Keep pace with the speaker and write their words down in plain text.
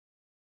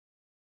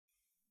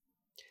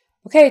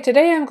Okay,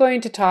 today I'm going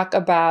to talk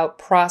about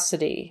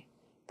prosody.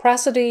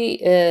 Prosody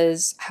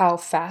is how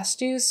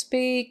fast you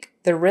speak,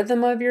 the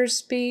rhythm of your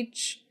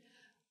speech,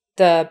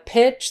 the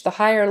pitch, the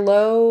high or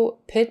low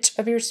pitch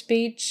of your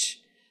speech.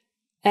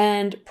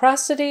 And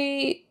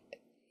prosody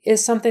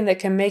is something that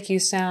can make you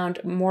sound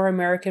more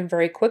American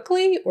very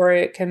quickly, or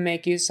it can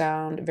make you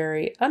sound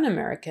very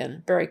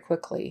un-American very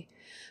quickly.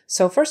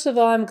 So first of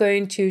all, I'm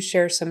going to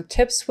share some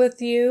tips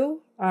with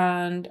you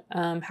on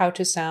how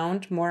to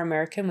sound more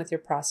American with your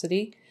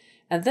prosody.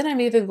 And then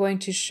I'm even going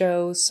to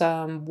show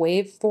some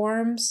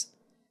waveforms,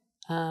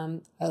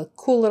 a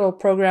cool little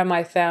program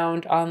I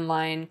found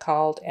online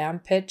called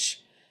Ampitch.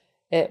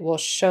 It will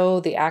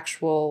show the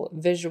actual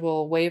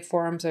visual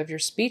waveforms of your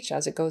speech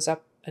as it goes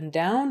up and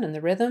down in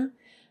the rhythm.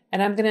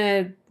 And I'm going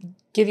to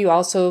give you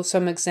also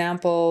some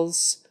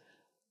examples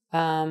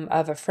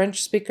of a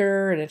French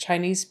speaker and a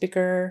Chinese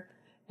speaker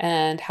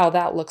and how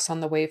that looks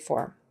on the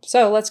waveform.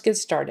 So let's get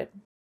started.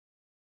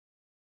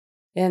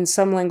 In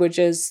some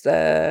languages,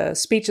 the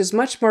speech is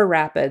much more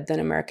rapid than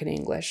American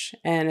English.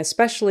 And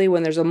especially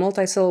when there's a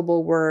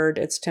multisyllable word,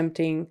 it's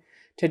tempting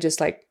to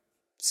just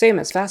say them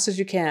as fast as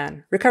you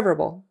can.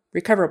 Recoverable,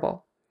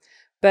 recoverable.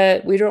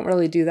 But we don't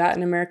really do that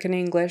in American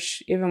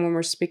English. Even when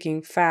we're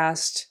speaking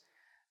fast,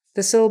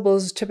 the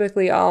syllables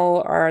typically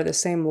all are the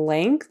same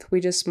length. We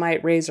just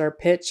might raise our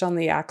pitch on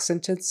the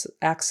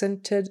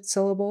accented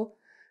syllable.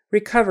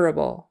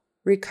 Recoverable,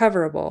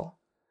 recoverable.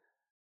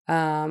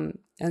 And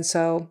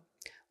so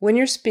when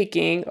you're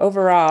speaking,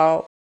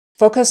 overall,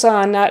 focus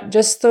on not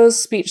just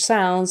those speech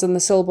sounds and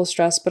the syllable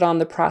stress, but on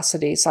the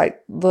prosodies.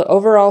 Like the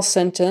overall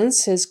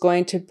sentence is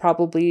going to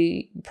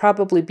probably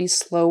be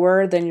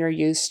slower than you're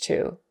used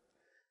to.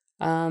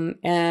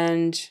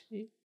 And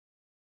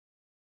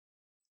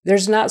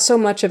there's not so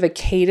much of a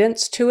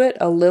cadence to it,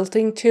 a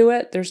lilting to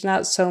it. There's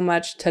not so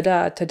much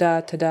ta-da, ta-da,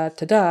 ta-da,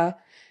 ta-da.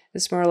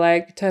 It's more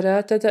like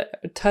ta-da, ta-da,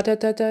 ta-da,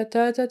 ta-da,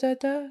 ta-da,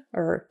 ta-da,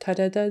 or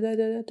ta-da, ta-da,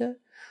 ta-da.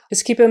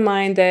 Just keep in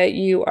mind that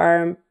you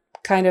are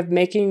kind of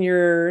making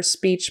your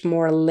speech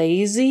more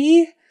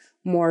lazy,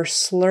 more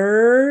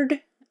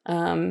slurred.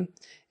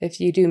 If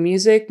you do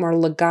music, more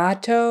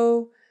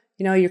legato.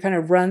 You kind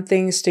of run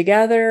things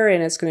together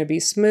and it's going to be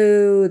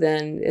smooth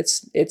and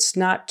it's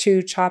not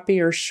too choppy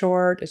or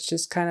short. It's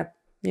just kind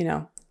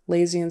of,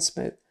 lazy and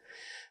smooth.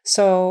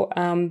 So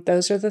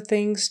those are the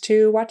things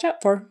to watch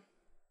out for.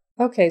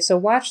 Okay, so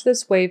watch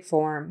this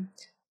waveform.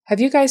 Have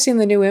you guys seen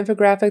the new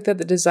infographic that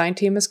the design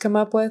team has come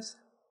up with?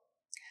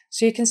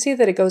 So you can see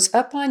that it goes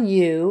up on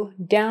you,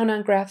 down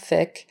on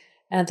graphic,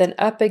 and then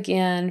up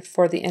again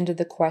for the end of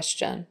the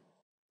question.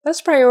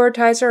 Let's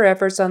prioritize our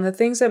efforts on the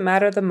things that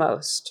matter the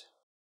most.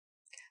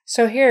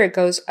 So here it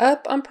goes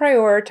up on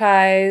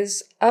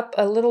prioritize, up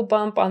a little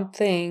bump on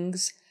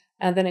things,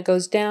 and then it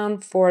goes down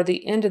for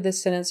the end of the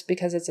sentence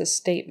because it's a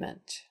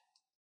statement.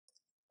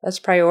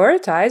 Let's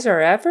prioritize our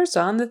efforts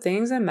on the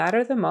things that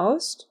matter the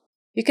most.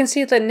 You can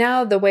see that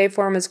now the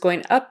waveform is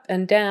going up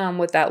and down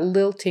with that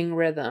lilting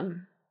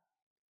rhythm.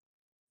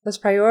 Let's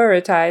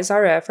prioritize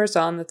our efforts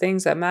on the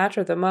things that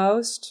matter the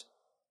most.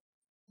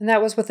 And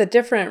that was with a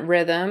different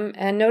rhythm.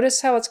 And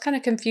notice how it's kind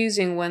of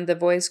confusing when the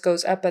voice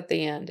goes up at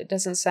the end. It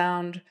doesn't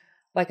sound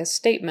like a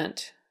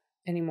statement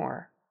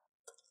anymore.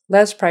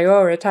 Let's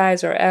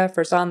prioritize our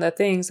efforts on the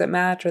things that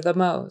matter the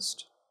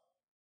most.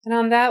 And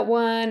on that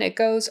one, it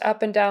goes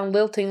up and down,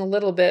 lilting a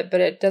little bit,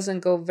 but it doesn't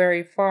go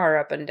very far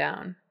up and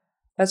down.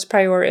 Let's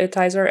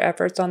prioritize our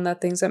efforts on the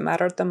things that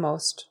matter the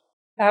most.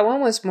 That one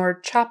was more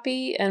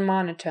choppy and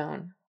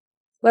monotone.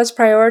 Let's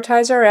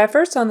prioritize our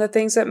efforts on the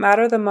things that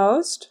matter the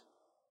most.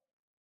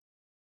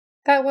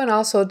 That one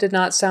also did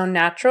not sound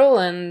natural,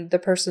 and the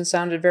person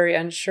sounded very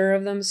unsure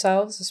of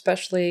themselves,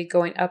 especially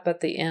going up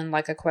at the end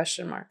like a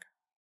question mark.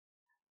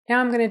 Now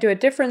I'm going to do a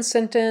different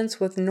sentence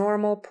with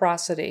normal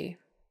prosody.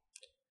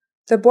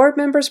 The board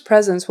member's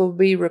presence will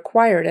be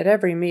required at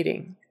every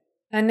meeting.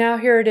 And now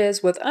here it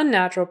is with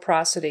unnatural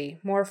prosody,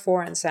 more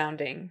foreign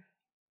sounding.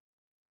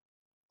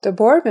 The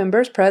board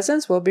member's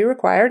presence will be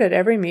required at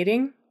every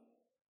meeting.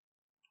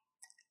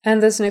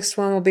 And this next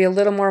one will be a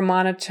little more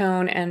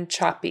monotone and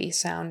choppy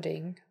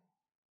sounding.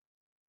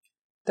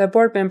 The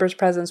board member's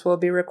presence will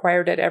be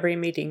required at every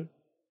meeting.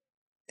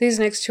 These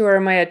next two are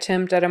my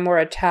attempt at a more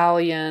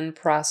Italian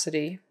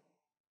prosody.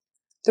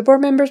 The board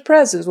member's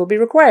presence will be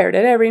required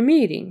at every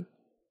meeting.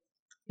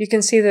 You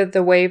can see that the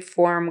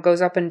waveform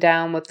goes up and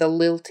down with the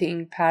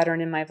lilting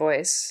pattern in my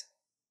voice.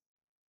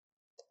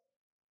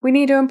 We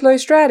need to employ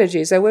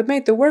strategies that would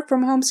make the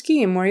work-from-home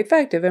scheme more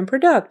effective and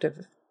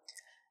productive.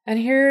 And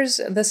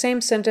here's the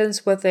same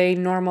sentence with a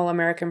normal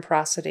American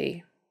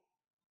prosody.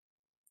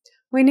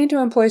 We need to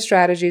employ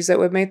strategies that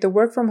would make the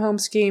work-from-home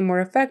scheme more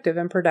effective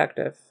and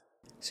productive.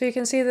 So you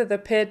can see that the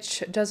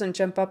pitch doesn't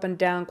jump up and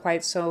down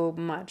quite so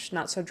much,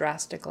 not so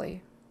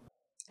drastically.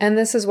 And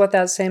this is what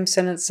that same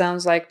sentence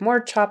sounds like, more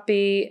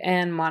choppy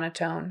and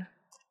monotone.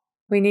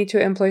 We need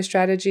to employ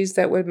strategies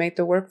that would make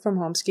the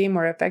work-from-home scheme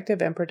more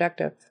effective and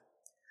productive.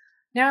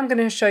 Now I'm going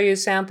to show you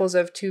samples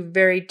of two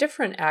very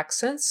different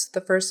accents.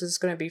 The first is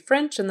going to be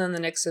French and then the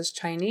next is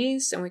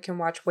Chinese, and we can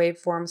watch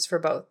waveforms for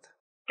both.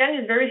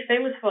 Cannes is very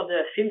famous for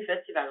the film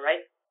festival,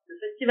 right? Le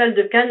festival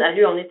de Cannes a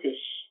lieu en été.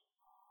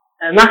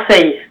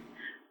 Marseille.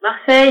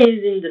 Marseille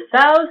is in the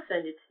south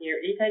and it's near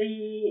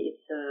Italy.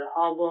 It's a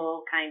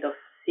harbor kind of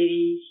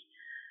city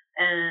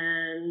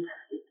and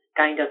it's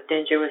kind of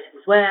dangerous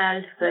as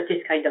well, but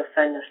it's kind of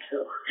fun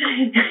also.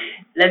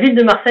 La ville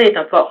de Marseille est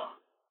un port.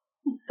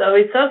 So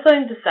it's also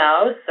in the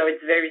south, so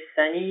it's very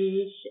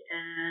sunny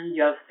and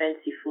you have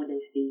fancy food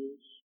and things.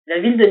 La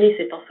ville de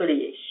Nice est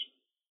ensoleillée.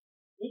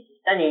 Nice is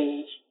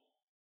sunny.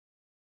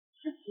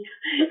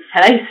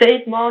 Shall I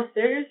say it more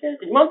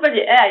seriously?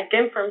 Montpellier, I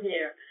came from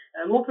here.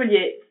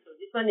 Montpellier. So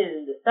this one is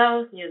in the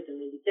south, near the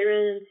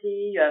Mediterranean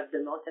Sea. You have the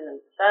mountain on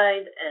the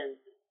side and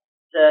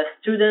the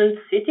student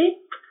city.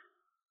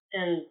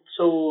 And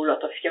so a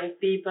lot of young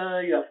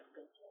people. You have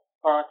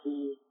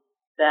parties,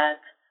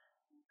 that.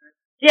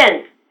 The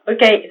end.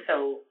 Okay,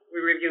 so we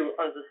review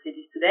all the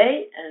cities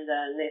today,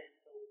 and next,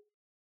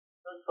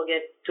 don't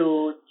forget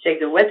to check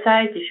the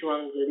website if you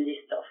want the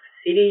list of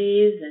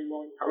cities and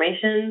more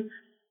information.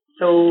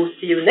 So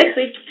see you next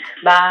week.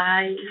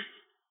 Bye.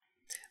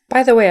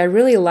 By the way, I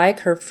really like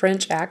her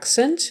French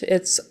accent.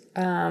 It's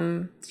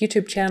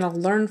YouTube channel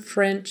Learn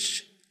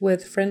French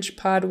with French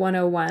Pod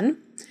 101.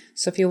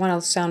 So if you want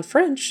to sound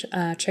French,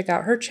 check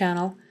out her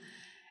channel.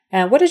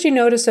 And what did you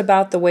notice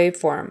about the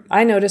waveform?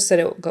 I noticed that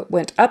it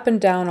went up and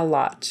down a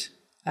lot,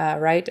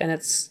 right? And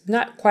it's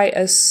not quite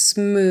as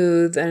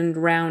smooth and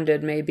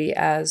rounded maybe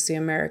as the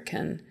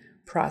American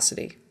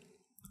prosody.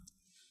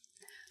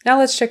 Now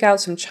let's check out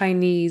some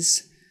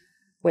Chinese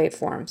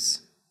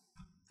waveforms.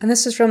 And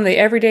this is from the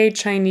Everyday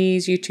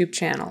Chinese YouTube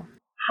channel.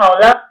 好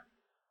了，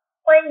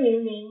欢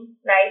迎您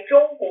来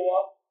中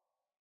国，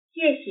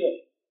谢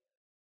谢。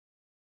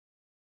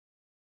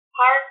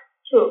Part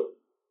 2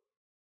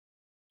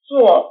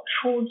坐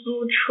出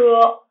租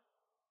车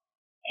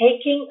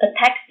Taking a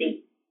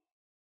taxi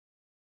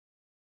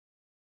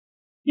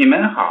你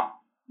们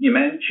好，你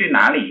们去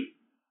哪里？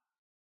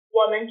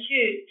我们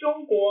去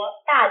中国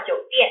大酒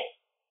店。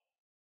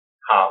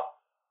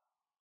好，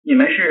你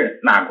们是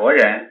哪国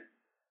人？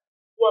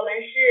我们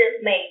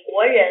是美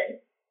国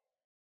人。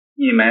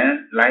你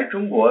们来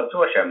中国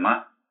做什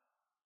么？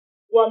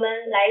我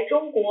们来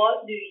中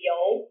国旅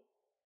游。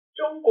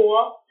中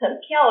国很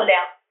漂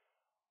亮。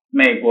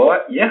美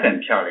国也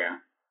很漂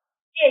亮。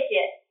谢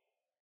谢。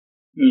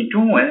你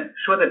中文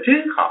说得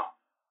真好。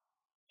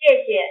谢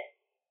谢，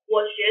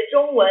我学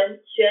中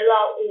文学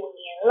了5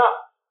年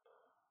了。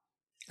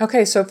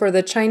Okay, so for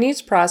the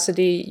Chinese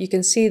prosody, you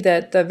can see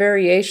that the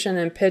variation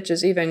in pitch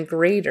is even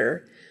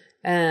greater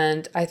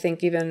and I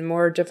think even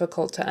more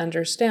difficult to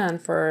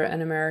understand for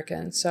an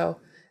American. So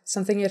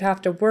something you'd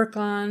have to work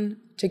on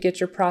to get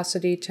your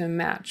prosody to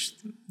match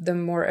the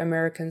more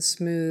American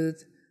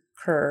smooth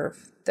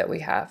curve that we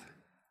have.